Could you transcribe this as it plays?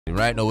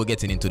Right now we're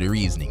getting into the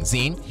reasoning.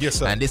 Zine? Yes,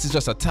 sir. And this is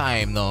just a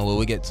time now where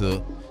we get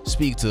to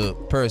speak to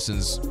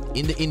persons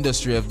in the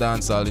industry of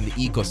dancehall, in the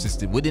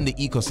ecosystem, within the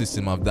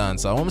ecosystem of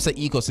dancehall. When I say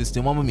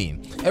ecosystem, what I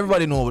mean?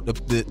 Everybody know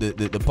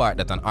the part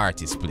that an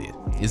artist play.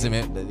 You see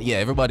me? Yeah,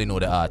 everybody know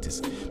the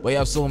artist. But you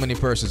have so many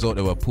persons out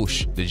there who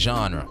push the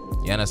genre.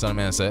 You understand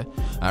what I'm saying?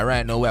 And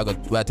right now we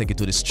are take it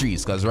to the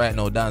streets, because right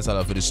now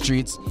dancehall for the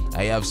streets.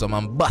 I have some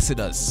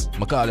ambassadors.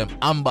 I call them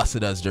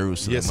ambassadors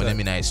Jerusalem. Yes, when them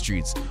in the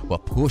streets,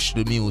 but push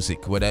the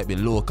music, whether it be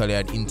locally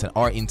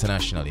or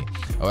internationally.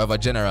 However,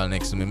 general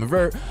next to me. I'm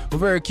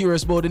very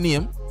curious about the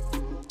name,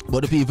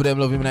 but the people them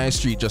love him in the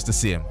street just the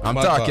same. I'm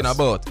Mad talking Boss.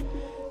 about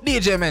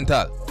DJ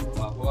Mental.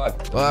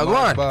 What? Go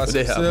on. Boss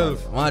They have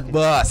himself. Mad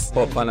Boss.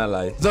 Pop and a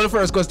lie. So the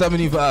first question I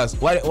need to ask,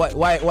 why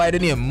the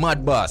name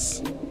Mad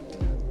Boss?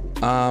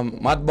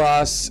 Mad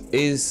Boss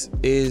is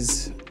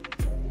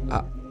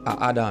a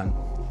add-on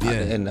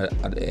Yeah.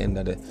 at the end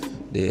of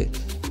the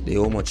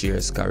how much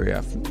years career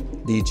of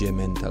DJ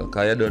Mental.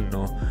 Cause I don't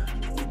know,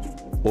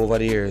 over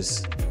the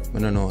years, I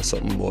don't know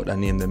something about the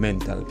name the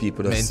Mental.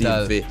 People don't seem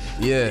Mental, to,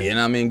 yeah. you know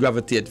what I mean,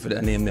 gravitate for the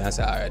name there. I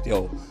say, alright,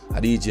 yo, a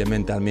DJ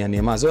Mental me a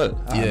name as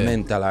well. Yeah.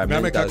 Mental or May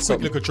I make a Mental quick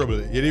something. little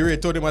trouble? You didn't really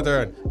told him at the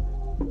end.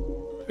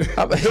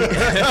 I'm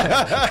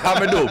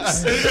a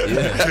dopes.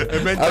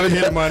 Mental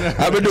hill, man.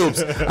 I'm a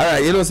dopes.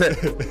 Alright, you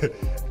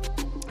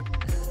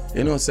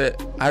know, say,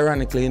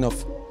 ironically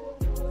enough,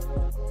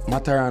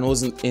 Mataran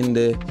wasn't in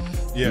the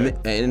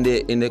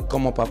in the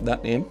come up of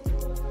that name,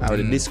 or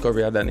the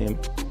discovery of that name.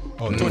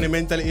 Oh, Tony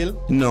Mental Ill?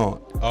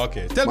 No.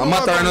 Okay. Tell My me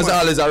what Mataran was man.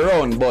 always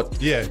around,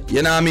 but Yeah.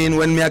 you know what I mean,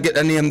 when me I get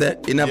the name there,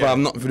 you never Yeah. have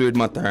nothing to do with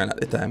Mataran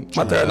at the time.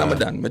 Mataran I'm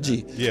done, my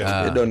G.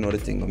 Yeah. You don't know the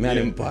thing, me and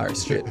him power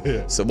straight.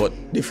 So but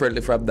differently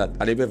from that.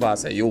 And if ever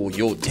say yo, you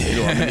know what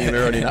I mean,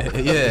 running up.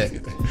 Yeah.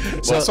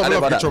 So, some I love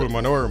never the that. trouble,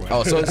 man. Don't worry, man.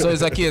 Oh, so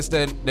it's a case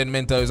then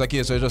Mental is a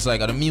case, so it's just like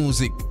the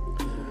music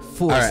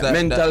force. Alright, that,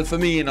 Mental that, for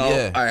me, you know.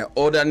 Yeah. Alright,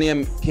 how that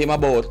name came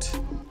about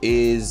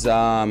is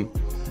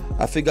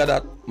I figured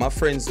that my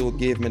friends who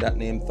gave me that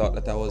name thought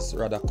that I was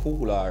rather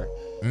cool or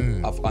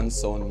of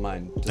unsound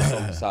mind to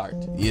some sort.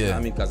 Yeah. You know what I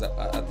mean, because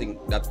I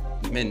think that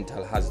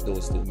mental has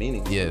those two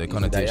meanings. Yeah, the Either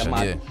connotation, you're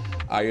mad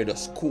or you're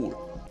just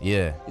cool.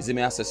 yeah. You see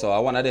me, I say so. I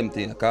one of them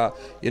things. Cause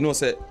you know,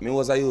 say me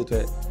was a youth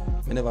where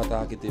me never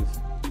talkative.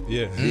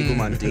 Yeah. Big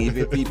man thing.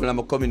 Even people in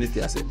my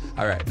community, I say,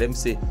 alright, them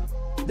say,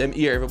 them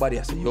hear everybody.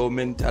 I say, yo,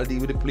 mental deal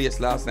with the place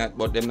last night,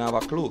 but them not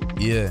have a clue.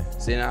 Yeah.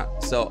 See now,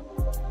 so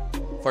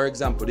for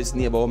example, this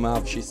neighbor who I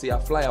have, she see a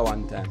flyer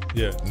one time.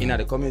 Yeah. In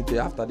the community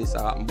after this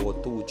happened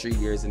about 2-3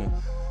 years, you know.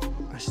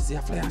 And she see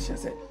a flyer and she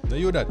said, No,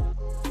 you that.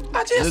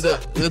 I just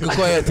Look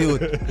quiet,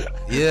 dude.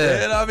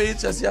 Yeah. you know what I mean?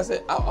 She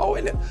said,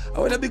 I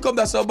will become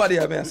that somebody.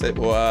 I mean, I said,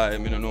 boy, I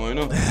don't know, you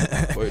know.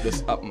 But it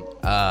just happened.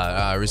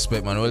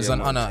 Respect, man. Well, it's Yeah, an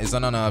man. honor. It's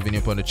an honor having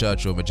you on the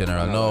chat show, my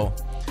general. No,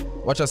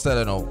 watch your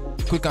style now.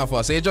 Quick and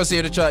fast. So you just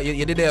hear the chat.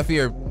 You did there for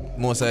your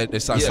most of the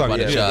songs Yeah, about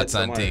the yeah, charts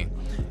yeah, and get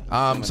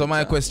thing. So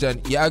my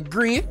question, you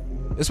agree?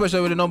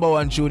 Especially with the number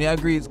one tune, you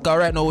agree? Because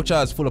right now,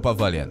 charts full up a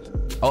Valiant.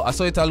 Oh, I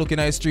saw it looking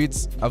in the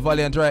streets. A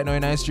Valiant right now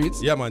in the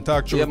streets. Yeah, man.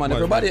 Talk true. Yeah, man,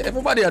 everybody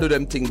do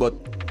them thing, but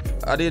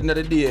at the end of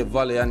the day,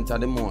 Valiant are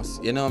the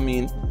most, you know what I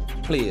mean,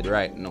 played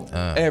right now.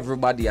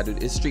 Everybody do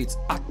the streets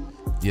hot.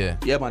 Yeah.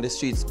 Yeah, man, the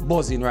streets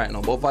buzzing right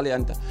now. But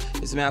Valiant,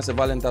 it's me, I say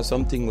Valiant have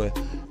something where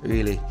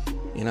really,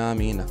 you know what I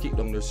mean, I keep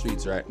down the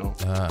streets right now.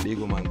 Big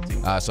man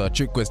thing. So a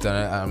trick question.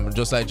 I'm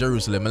just like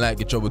Jerusalem. I like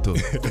the trouble too.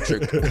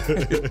 Trick.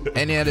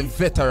 Any of the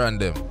veteran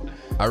them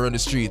around the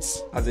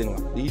streets? As in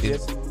what?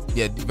 DJs?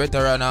 Yeah, the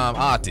veteran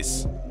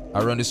artists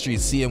around the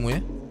streets, same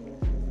way.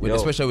 Yo.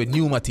 Especially with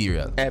new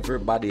material.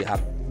 Everybody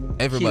have.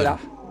 Everybody. Killer.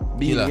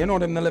 Beanie, Killer. you know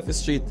them the left the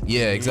street.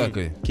 Yeah,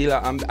 exactly. Killer,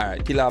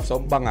 alright, Killer have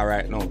some banger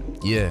right now.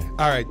 Yeah.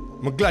 All right.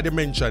 I'm glad you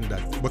mentioned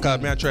that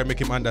because I try to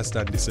make him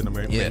understand this in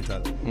the Yeah.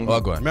 mental. Oh,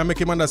 go on. I make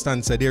him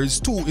understand that there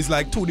is it's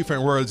like two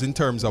different worlds in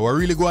terms of where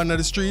really go on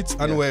the streets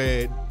and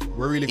where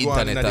we really go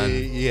on Internet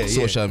and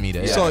social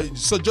media. Yeah.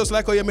 So just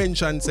like how you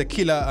mentioned, say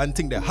Killer and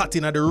think they're hot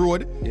in the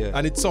road, Yeah.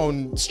 and it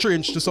sounds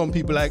strange to some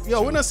people like,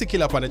 yo, we not see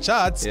Killer up on the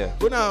charts, Yeah.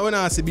 we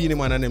not see Beanie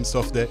Man and them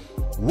stuff there.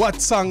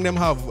 What song them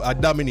have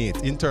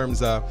dominate in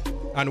terms of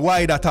and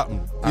why that happen?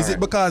 Is it Alright.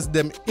 because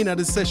them in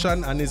the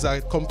session and is a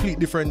complete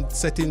different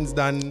settings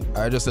than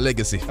Or just a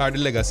legacy. the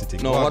legacy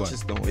thing? No, Go watch on.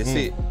 this now. You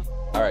see,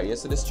 alright, you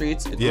see the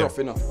streets, it's Yeah. rough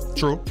enough.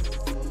 True.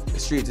 The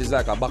streets is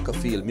like a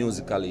battlefield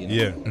musically, you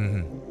know?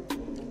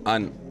 Yeah.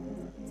 And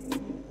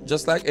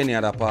just like any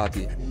other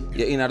party,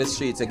 you're in the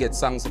streets, you get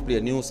songs to play,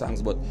 new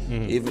songs, but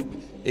even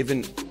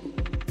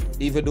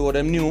though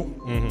them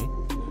new,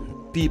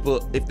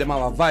 people, if them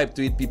have a vibe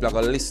to it, people are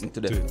gonna listen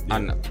to them yeah.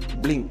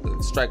 and blink,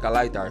 strike a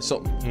light or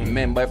something.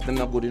 Remember, if they're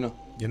not good, you know,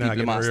 You're not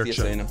people getting a must stay,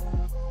 reaction. so, you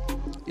know.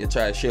 You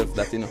try to shelf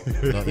that, you know.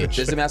 Not each.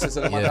 You see me, I say,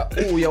 so no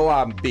matter who you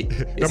want to be,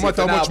 No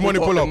matter how much money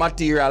pull up.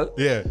 material,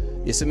 Yeah.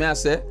 you see me, I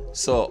say,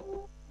 so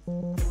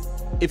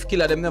if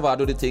Killer them never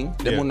do the thing,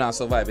 they would not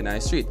survive in the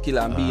street.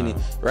 Killer and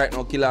Beanie. Right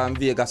now, Killer and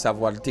Vegas have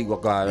what thing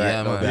going on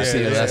right now.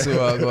 That's what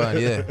I'm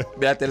going, yeah.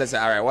 But I tell us,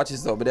 alright, watch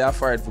this though. But they are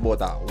fired for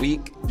about a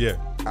week. Yeah.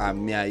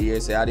 And me a year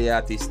say, are the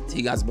artist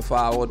thing as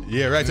before?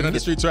 Yeah, right in the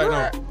streets right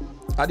now.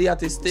 Are the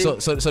artist thing?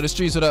 So the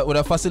streets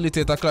would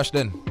facilitate a clash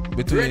then?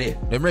 Between Ready.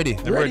 them ready?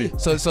 They're ready.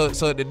 So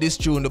the diss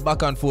tune, the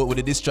back and forth with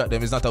the diss track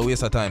them is not a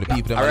waste of time. The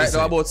people them Alright, listen.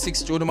 now about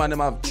 6 tune, man, them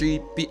have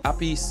 3 a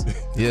piece.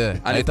 Yeah,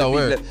 And it a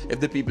word. if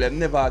the people have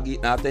never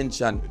get no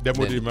attention, Them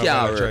would then even can't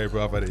have a try work.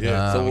 properly.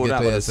 Yeah. So we we're get not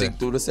to going to yourself. sing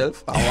to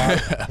themselves.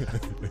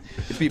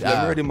 The people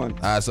are ready,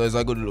 man. So it's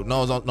a good look.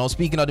 Now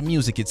speaking of the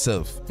music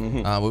itself,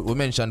 we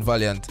mentioned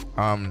Valiant.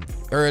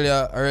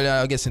 Earlier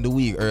I guess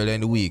earlier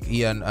in the week,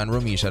 Ian and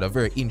Ramesh had a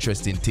very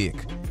interesting take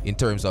in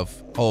terms of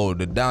how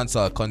the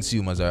dancehall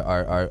consumers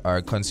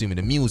are consuming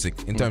the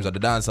music, in terms of the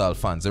dancehall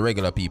fans, the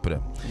regular people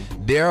them.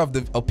 They're of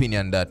the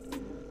opinion that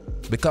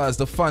because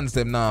the fans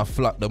them now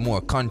flock the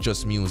more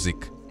conscious music,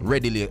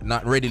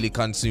 not readily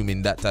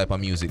consuming that type of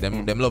music.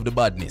 Them love the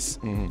badness.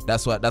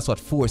 That's what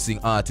forcing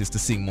artists to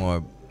sing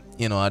more,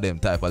 them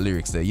type of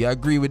lyrics there. You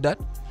agree with that?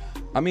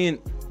 I mean,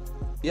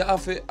 you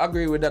have to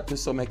agree with that to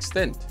some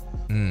extent.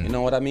 You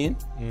know what I mean?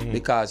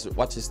 Because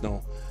watch this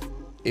now.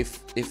 If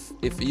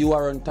you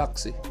are on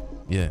taxi,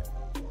 Yeah.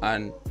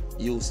 and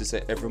you used to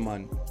say every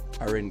man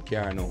are in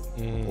car now,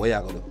 what you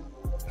gonna do?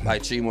 Buy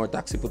 3 more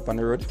taxi put on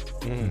the road?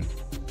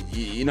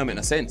 You know, make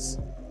no sense.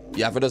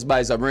 You have to just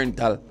buy some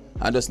rental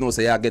and just know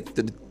say you get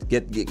to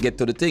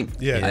the thing.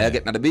 Yeah. And you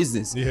get to the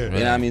business. Yeah. You know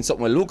what I mean?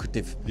 Something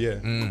lucrative. Yeah.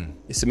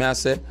 You see me I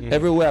say?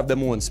 Everywhere have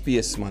them own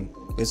space, man.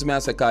 You see me I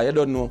say, cause you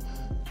don't know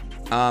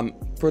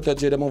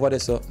Protege them over there,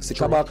 so see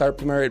Kabaka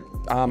Pyramid,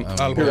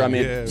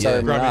 yeah, sorry,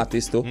 yeah. my Grammy.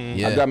 artist too.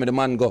 Yeah. And Grammy the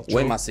man go,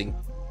 when I sing.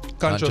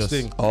 Conscious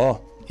thing. Oh,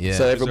 Yeah.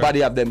 so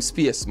everybody have them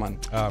space, man.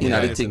 You know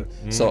yeah, the thing.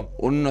 So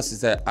unless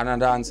say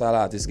another dancehall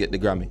artist get the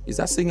Grammy, is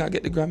a singer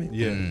get the Grammy?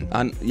 Yeah.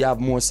 And you have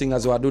more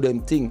singers who do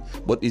them thing,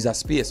 but it's a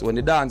space. When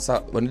the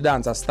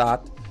dancer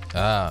start,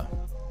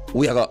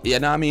 we are you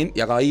know what I mean?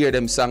 You gotta hear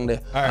them song there.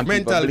 Alright, And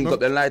people mental, blink no? up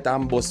the light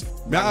and bust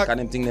bank and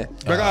them thing there.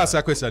 But I gotta ask you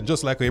a question,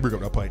 just like you bring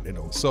up the point,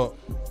 So,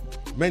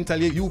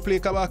 mentally, you play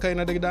Kabaka in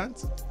the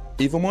dance?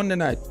 Even Monday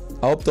night,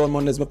 Uptown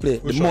Mondays I play.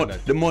 Which one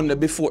that? The Monday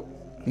before,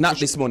 not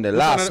this Monday,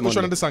 last Monday. Which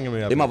one of the song you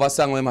may have? Him have a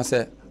song where I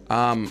say,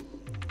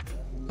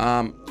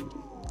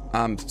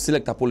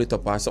 select a pull it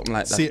up or something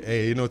like that. See,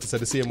 hey, you notice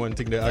the same one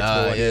thing they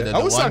asked The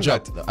I was one sang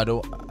drop. that. I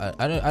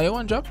don't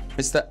one drop.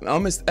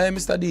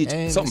 Mr. D,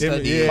 Hey, something.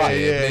 Mr. D. Yeah,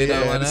 Play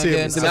that one the same.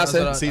 again. See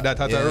that, see that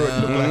at the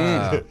road. Look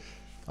like.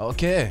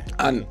 Okay.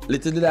 And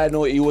little did I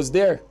know he was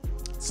there.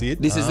 See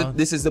it? This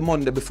is the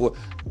Monday before.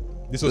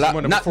 This was the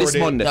one not before this they-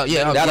 Monday.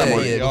 The other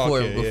Monday.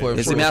 Okay,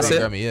 You see me, I say,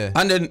 Grammy, yeah.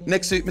 and then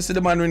next week, Mr. The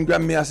man ring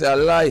Grammy, I say, I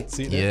lie.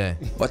 See that? Yeah.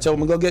 Watch out,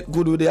 I'm gonna get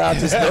good with the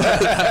artist.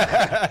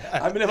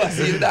 I never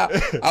see that.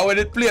 And when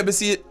it play, I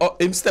see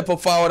him step up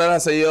forward and I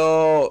say,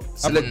 yo,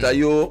 selector,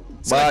 you,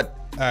 but.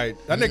 Alright,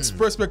 the next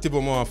perspective we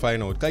want to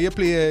find out. Because you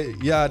play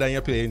yard and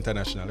you play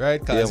international,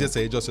 right? Because Yeah. you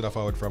say just enough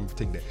forward from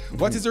thing there.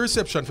 What is the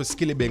reception for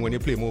Skilly Bang when you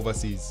play him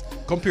overseas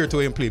compared to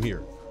when you play him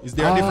here? Is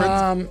there a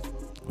difference?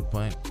 Good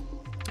point.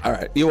 All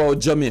right, you are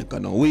Jamaica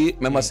now. We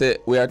remember say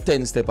we are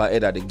 10 steps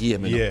ahead of the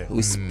game. You know? Yeah.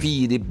 We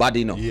speedy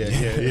body now. Yeah.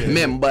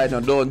 Remember, you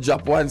know, don't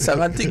drop one song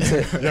and think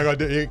say.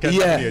 You can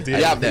Yeah, dominate, you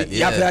have that,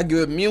 to argue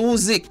with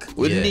music.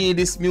 We Yeah. need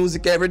this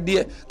music every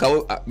day.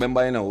 Cause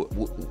remember, you know,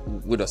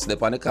 we just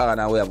step on the car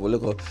and we have a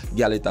little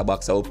girl at the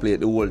box and we play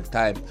it the whole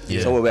time.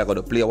 Yeah. So we are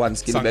gonna play one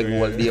Skilly Song, Bang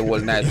whole day, whole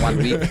night, 1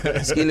 week.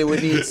 Skilly we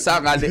need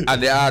song and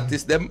the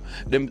artists them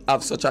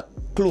have such a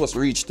close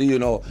reach to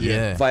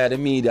Yeah. via the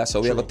media. So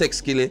we are gonna take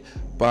Skilly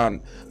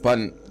pan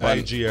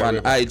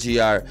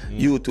IGR,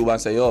 YouTube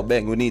and say, yo,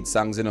 Bang, we need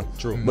songs,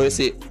 True. But you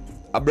see,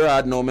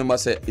 abroad now, remember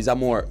say, is a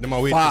more Them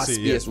are waiting to see,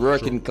 fast-paced, yeah,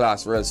 working true.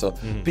 class world. So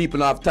people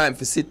don't have time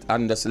to sit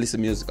and just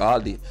listen music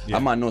all day. Yeah. A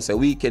man know say,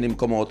 weekend him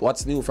come out,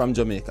 what's new from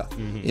Jamaica?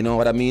 You know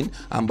what I mean?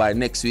 And by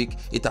next week,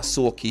 it has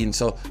soak in.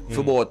 So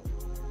for about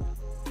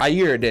a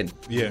year then,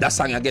 Yeah. that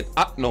song I get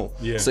hot now.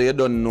 Yeah. So you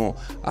don't know.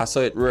 I saw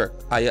it work.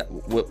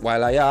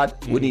 While I had,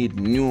 we need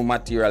new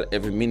material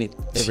every minute,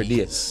 every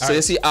day. So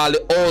you see all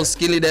the old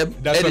skilly them,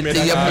 That's what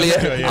anything you I mean,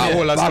 play, yeah. I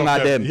All that bang stuff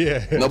at them. them,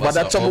 yeah. No, but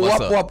that trouble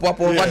wap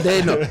over there,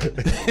 you know.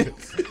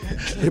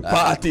 The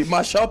party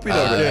mash up, you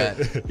know.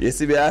 Alright. You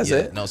see me, I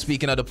say? Now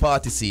speaking of the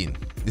party scene,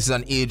 this is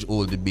an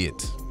age-old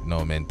debate.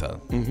 No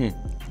mental.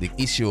 The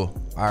issue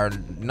or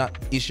not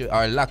issue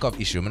or lack of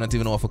issue. I don't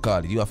even know what to call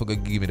it. You have to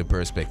give me the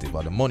perspective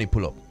or the money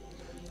pull up.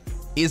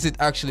 Is it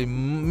actually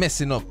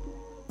messing up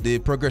the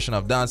progression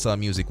of dancehall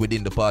music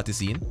within the party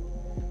scene?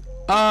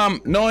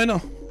 No, you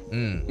know.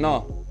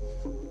 No.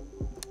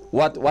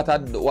 What I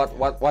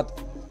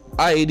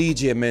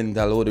DJ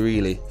Mental would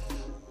really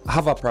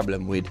have a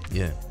problem with.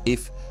 Yeah.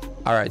 If,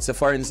 alright, so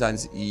for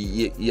instance,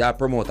 you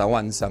promote a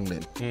one song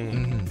then.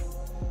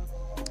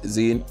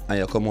 Zine, and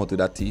you come out with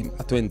that team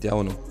at 20,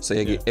 so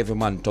you get every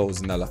man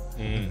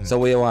 $1,000. So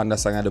where you want that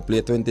song to play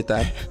 20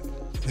 times?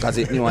 because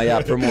it new and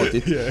you promote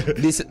it.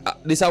 This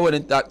is when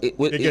it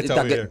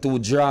get too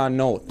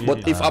drawn out.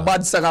 But if a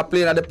bad song are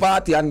playing at the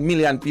party and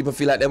million people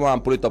feel like they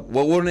want to pull it up,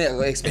 what wouldn't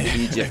you expect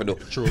the DJ to do?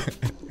 True.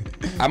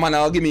 A man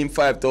I'll give him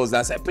 5,000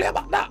 and say, play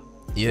back that.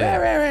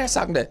 Rare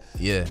song there.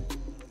 Yeah.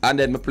 And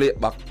then me play it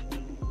back.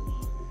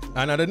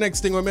 And the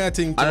next thing I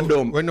think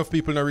when enough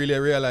people don't really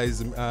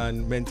realize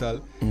and mental,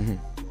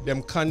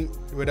 them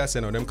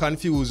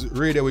confuse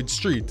radio with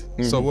street.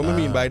 So what I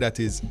mean by that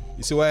is,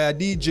 you see why a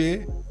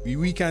DJ,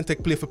 we can't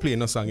take play for play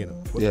no song, you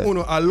know. But we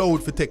not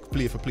allowed to take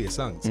play for play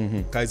songs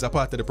because it's a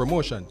part of the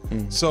promotion.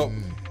 So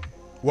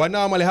what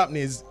normally happens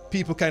is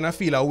people kind of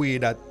feel a way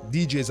that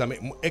DJs are make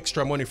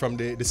extra money from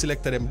the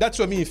selector them. That's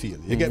what me feel.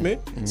 You get me?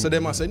 So they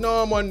must say,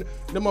 no man,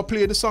 they must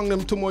play the song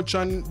them too much,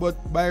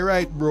 but by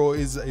right, bro,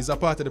 is a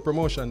part of the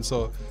promotion.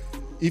 So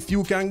if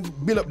you can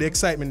build up the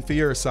excitement for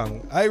your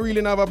song, I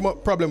really don't have a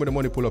problem with the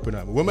money pull up in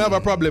that. When I have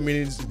a problem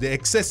is the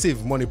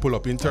excessive money pull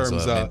up in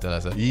terms of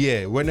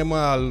when them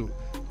all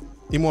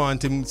him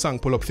want him song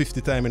pull up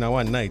 50 times in a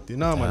one night. You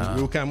know man,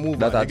 you can move.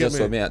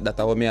 That's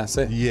what me I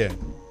say. Yeah.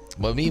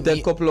 But me take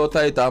a couple of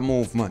tight and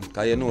move, man,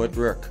 because you know it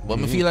work. But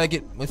I feel like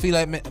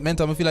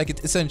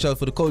it's essential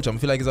for the culture. I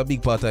feel like it's a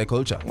big part of the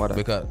culture. What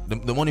because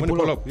the money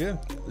pull up, yeah.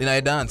 Then I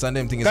dance and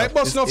them things.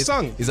 It's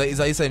an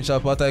essential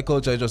part of the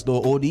culture. Just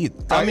don't OD it.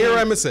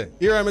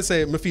 Here I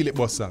say, I feel it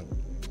boss song.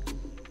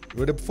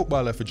 With the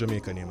footballer for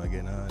Jamaica name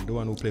again, the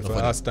one who played for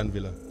Aston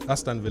Villa.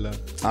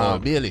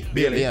 Bailey.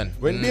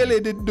 When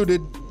Bailey did do the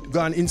go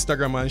on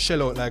Instagram and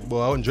shell out like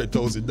about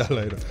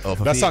 $100,000.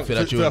 For that song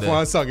for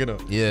one song, you know.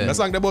 Yeah. That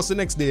song they bust the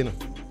next day, you know.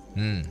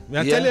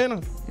 I tell you, you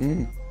know.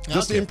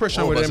 Just the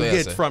impression where them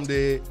get from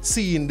the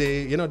seeing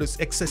this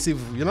excessive,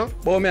 you know.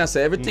 But me I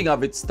say everything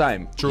of its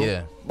time. True.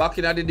 Yeah. Back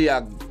in the day,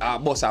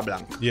 boss a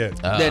blank. Yeah.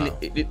 Then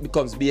it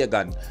becomes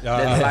beer-gun.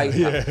 Then like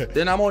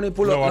then I'm only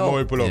pull up now.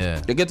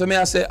 Yeah. You get to me,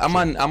 I say, a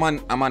man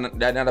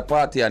at a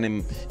party and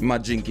him a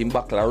drink him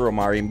buckler rum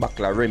or him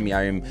buckler Remy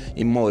or him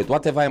moe,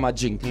 whatever him a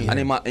drink. And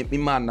him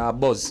man a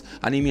buzz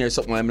and him hear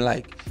something him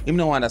like. Him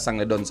no want the song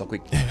they done so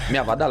quick. Me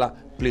have $1,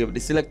 play the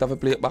selector for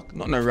play it back,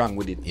 nothing wrong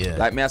with it. Yeah.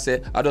 Like me I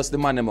say, I just the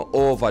man them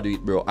overdo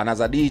it, bro. And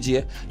as a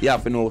DJ, you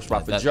have to know how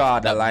to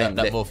draw the line.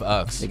 That both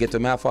acts. You get to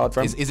me forward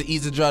from. Is it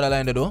easy to draw the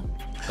line though?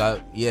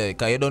 Cause you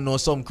don't know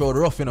some crowd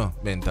rough, you know,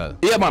 mental.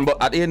 Yeah, man,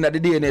 but at the end of the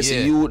day, they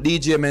see you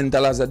DJ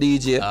mental as a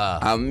DJ,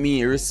 and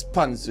me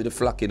response to the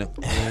flock, you know.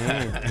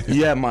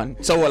 Yeah, man.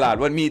 So,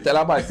 lad, when me tell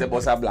about say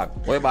boss a black,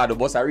 what about the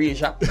boss a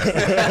Risha?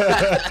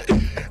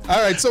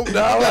 Alright, so you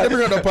gotta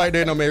bring up the point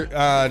there,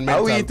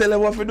 mental. We tell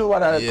them what to do,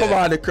 come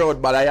on the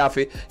crowd, but you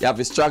have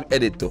a strong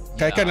edit too.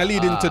 I kind of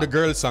lead into the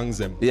girl songs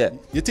them. Yeah.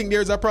 You think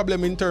there's a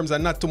problem in terms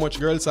of not too much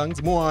girl songs?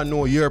 More I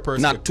know your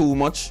person. Not too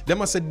much. Them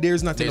must say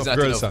there's not enough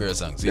girl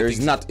songs. There is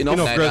not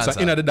enough girl songs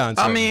in the dance.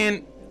 I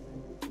mean,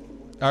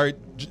 alright,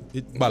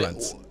 it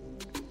balance.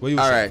 What you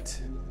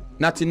alright,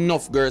 not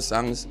enough girl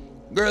songs.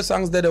 Girl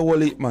songs they're the whole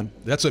heap, man.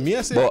 That's what me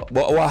I say. But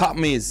what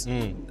happens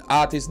is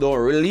artists don't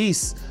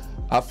release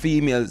a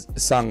female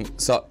song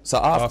so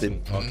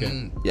often.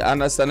 Okay. You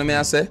understand me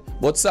I say?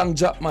 But song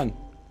drop, man.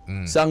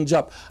 Song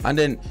drop. And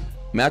then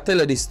may I tell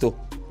you this too.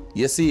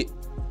 You see,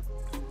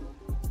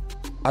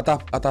 at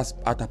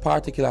a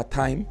particular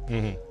time,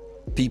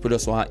 people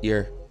just want to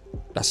hear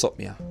that's up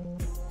me. Yeah.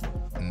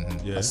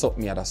 That's up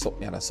me.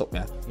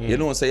 You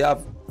know, so you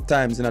have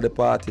times in the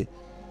party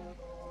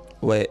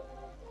where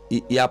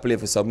you play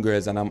for some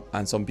girls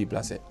and some people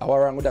are say, "How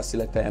wrong with that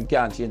selector? I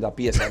can't change the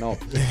pace now."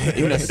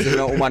 Even if you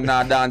know woman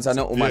not dance and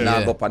no woman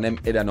not go up on them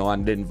head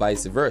and then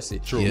vice versa.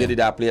 True. You did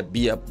that play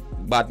be a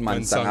bad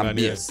man song and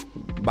bass,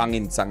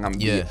 banging song and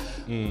beer,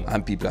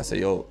 and people are say,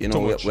 "Yo, you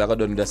know we are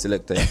gonna do the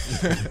selector."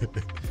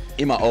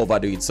 He might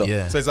overdo it, so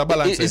so it's a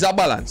balance. It's a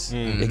balance.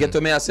 You get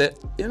to me, I say,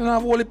 you don't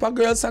have only for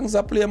girl songs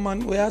I play,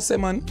 man. Where I say,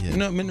 man, you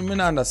know, me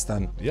not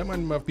understand. Yeah,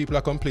 man, people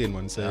are complaining,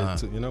 man. Say,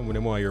 you know, when they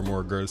want to hear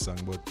more girl song,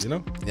 but you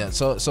know. Yeah,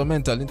 so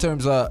mental in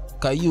terms of,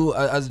 cause you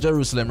as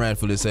Jerusalem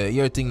rightfully say,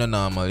 your thing not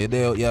normal.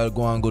 You're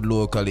going good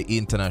locally,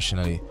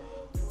 internationally.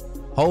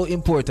 How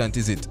important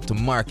is it to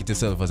market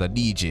yourself as a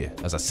DJ,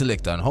 as a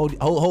selector, and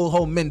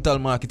how mental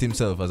market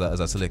himself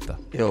as a selector?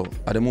 Yo,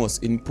 are the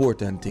most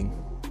important thing.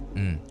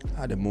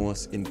 Are the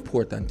most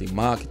important thing.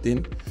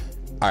 Marketing.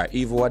 Alright,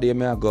 even what day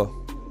I go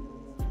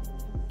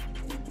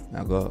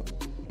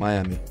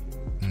Miami.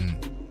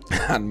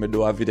 And me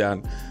do a video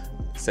and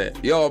say,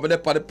 yo, me dey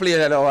on the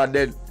plane now and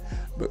then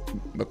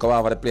me come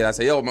over the plane and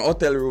say, yo, my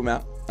hotel room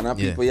and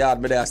people yard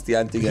me there stay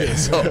and together.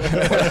 So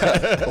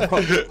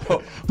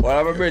when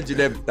I'm bringing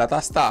them that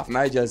are staff,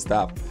 Nigel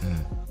staff.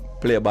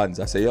 Play bands.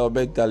 I say, yo,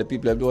 man, tell the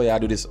people do you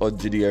do this OG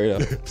there, you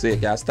know. So you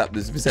can't stop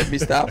this. Me said, me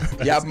stop.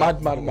 Yeah,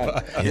 mad.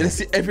 You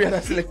see every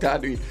other selector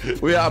do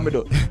it. We are me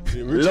do.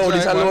 Load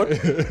this alone.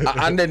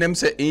 And then them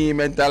say,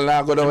 mental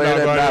now go down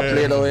there, not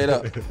play down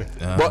there.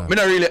 But me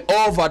not really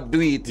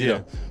overdo it, you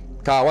know.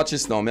 Cause watch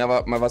this now. Me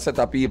have a set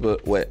of people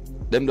where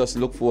them just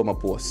look for my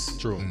posts.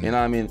 True. You know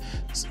what I mean?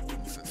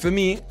 For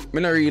me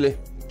not really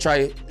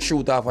try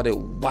shoot off of the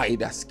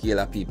wider scale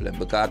of people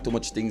because too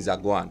much things are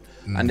going.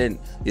 And then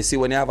you see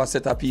when you have a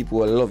set of people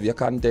who love your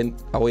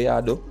content, how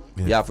you do,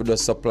 you have to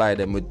just supply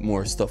them with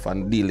more stuff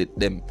and deal with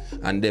them,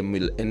 and them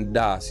will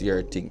endorse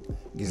your thing.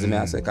 Gives me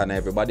a second,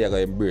 everybody are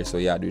going to embrace so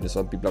you do it.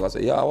 Some people are going to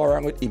say, yeah, what's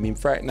wrong with him? Him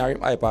frightened or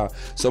him hyper.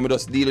 So I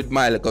just deal with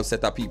my like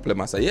set of people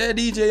and I say, yeah,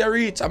 DJ, you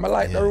reach. I'm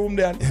like the room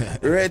there.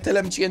 Right, tell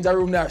them change the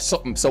room there or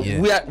something. So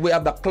we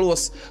have that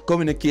close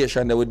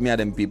communication there with me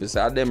and them people.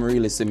 So them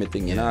really see me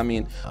thing, you know what I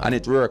mean? And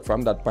it worked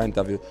from that point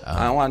of view. And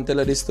I want to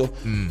tell you this too.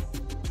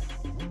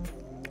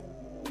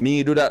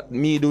 Me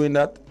doing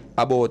that,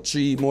 about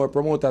 3 more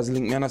promoters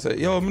link me and I say,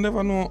 yo, me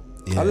never know.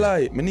 I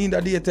lie. Me need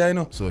that data, you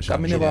know.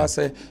 Because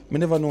me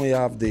never know you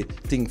have the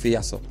thing for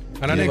yourself.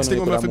 And the next thing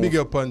I'm going to big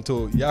up on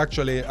too, you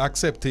actually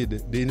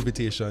accepted the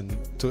invitation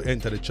to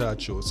enter the chart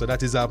show. So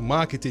that is a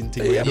marketing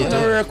thing. I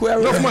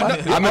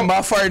remember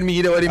I fired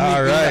me there.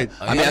 All right.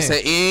 And I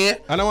say, eh.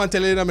 And I want to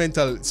tell you the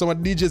mental, some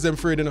of the DJs them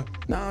afraid, you know.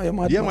 No, you're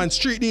mad. Yeah, man,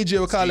 street DJ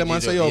will call them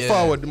and say, yo,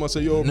 forward. They must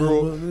say, yo,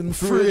 bro, I'm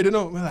afraid, you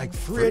know. I'm like,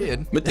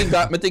 afraid.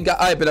 I think I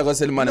hype it, I go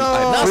say, man,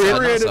 I'm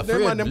afraid.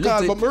 Them man, them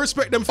call, but I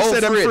respect them for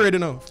saying them afraid, you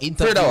know.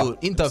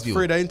 Interview.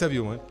 Afraid of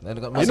interview, man.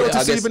 You know,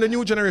 to see even the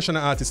new generation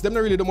of artists, them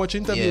not really do much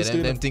interviews.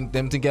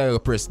 Them think I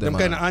press them.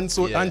 Them kind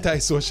of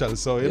anti-social,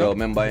 so you know.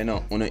 Remember, you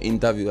know, when an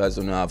interview has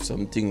to have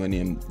something when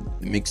you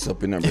mix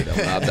up in a brother,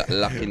 when I have that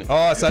locking.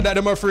 Oh, so that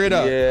them afraid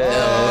of? Yeah.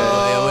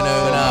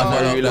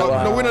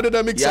 No, we not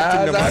do mix up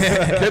thing.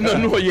 Them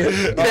don't know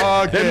yet.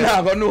 Them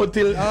not gonna know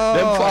till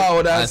them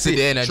forward and see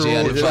the energy.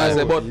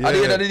 But at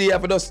the end of the day, you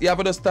have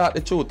to just start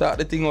the truth, start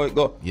the thing how it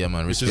go. Yeah,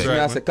 man,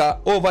 respect.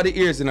 Over the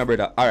years, you know,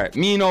 brother. All right,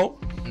 me now.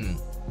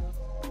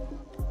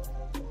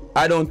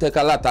 I don't take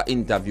a lot of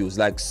interviews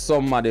like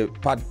some of the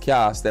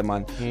podcasts them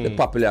and the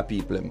popular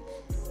people them.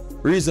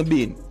 Reason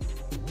being,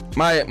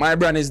 my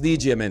brand is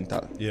DJ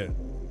Mental. Yeah.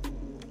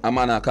 A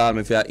man call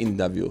me for an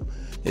interview.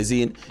 You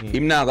see,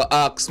 him now go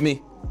ask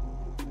me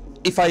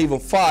if I even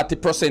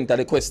 40% of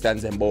the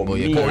questions about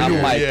me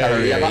and my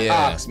career.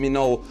 Ask me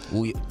now,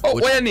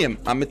 what's your name?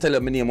 And me tell you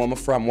my name, where I'm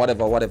from,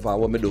 whatever,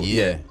 what me do.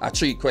 Yeah. A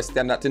 3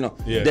 question that, you know.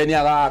 Yeah. Then you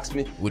ask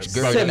me which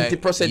girl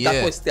 70%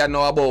 of question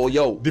now about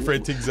yo.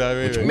 Different things are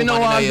Me no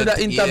want to do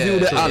the interview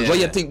the hand. What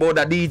you think about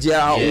the DJ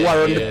who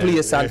are on the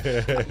place and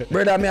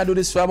brother, me I do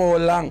this for how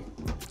long?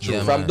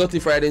 From Dirty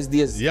Fridays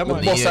days. Yeah,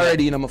 man. Boss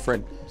already, you know, my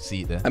friend.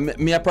 See that. And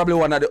me I probably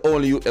one of the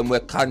only youth and we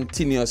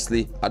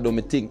continuously I do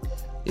my thing.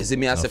 You see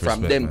me I say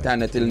from them time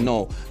till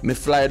now. Me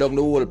fly down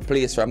the whole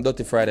place from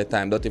Dirty Friday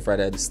time. Dirty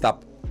Friday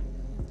stop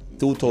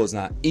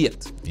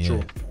 2008.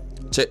 True.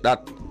 Check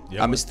that.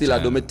 Yeah, I'm still I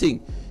do my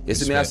thing. You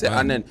see me I say,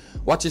 and then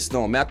watch this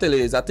now. Me I tell you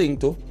is a thing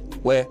too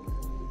where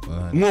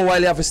more while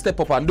you have to step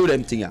up and do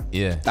them thing.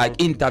 Yeah.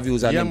 Like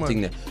interviews and them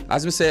thing there.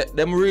 As we say,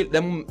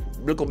 them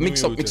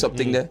mix up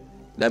thing there.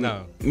 Them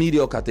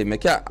mediocre thing. Me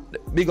can't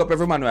big up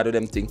every man who do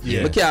them thing.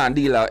 Yeah. Me can't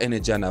deal with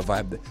energy and a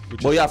vibe.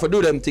 But you have to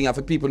do them thing and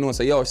for people know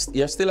say you're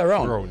still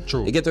around.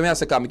 True. You get to me I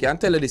say, come, I can't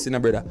tell you this, you know,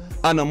 brother.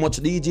 I know much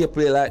DJ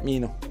play like me,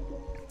 you know.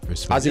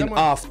 Respect. As in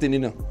often, you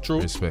know.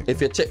 True. Respect. If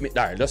you check me,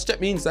 just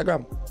check me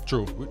Instagram.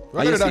 True.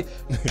 And you see,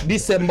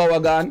 December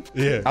was gone.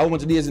 Yeah. How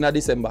much days in a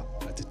December?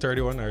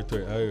 31 or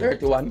 30?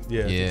 31.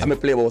 Yeah. I'm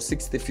play about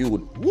 60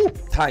 feud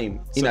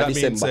time in a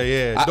December.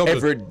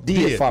 Every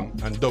day, fam.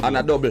 And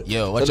a double.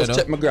 Yo, watch so just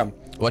check my gram.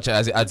 Watch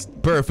it as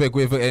perfect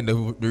way for end the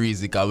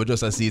reason because we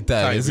just see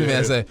time. You see me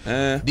I say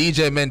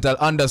DJ Mental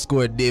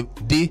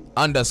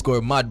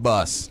 _D_ Mad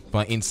Boss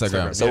on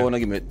Instagram. So wanna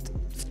give me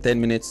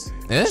 10 minutes.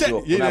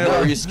 So,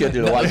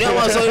 reschedule. I'm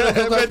gonna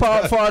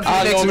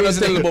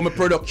tell you about my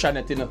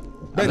production, you know.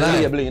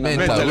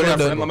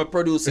 I'm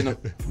producing.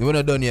 We're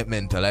not done yet,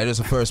 Mental. I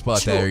just the first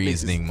part of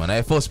reasoning, man.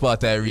 I first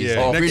part of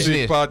reasoning. Next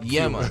week part.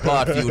 Yeah, man.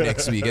 Part few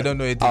next week. I don't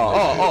know anything.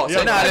 So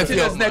now let's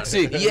do next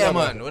week. Yeah,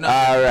 man.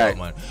 Alright.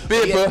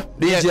 People,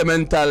 DJ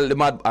Mental, the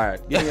mad. Alright.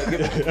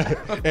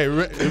 Hey,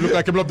 you look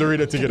like you love the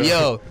radio together.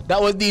 Yo,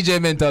 that was DJ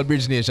Mental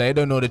Bridge Nation. You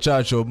don't know the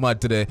chart show mad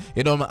today.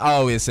 You know, I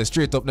always say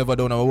straight up, never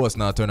done our worst,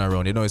 now turn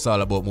around. You know, it's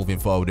all about moving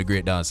forward with the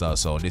great dancehall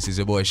sound. This is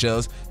your boy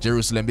Shells.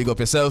 Jerusalem, big up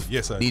yourself.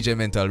 Yes, sir. DJ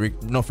Mental,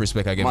 enough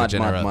respect again for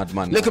general.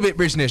 Mad. Look a bit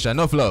Bridge Nation,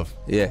 enough love.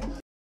 Yeah.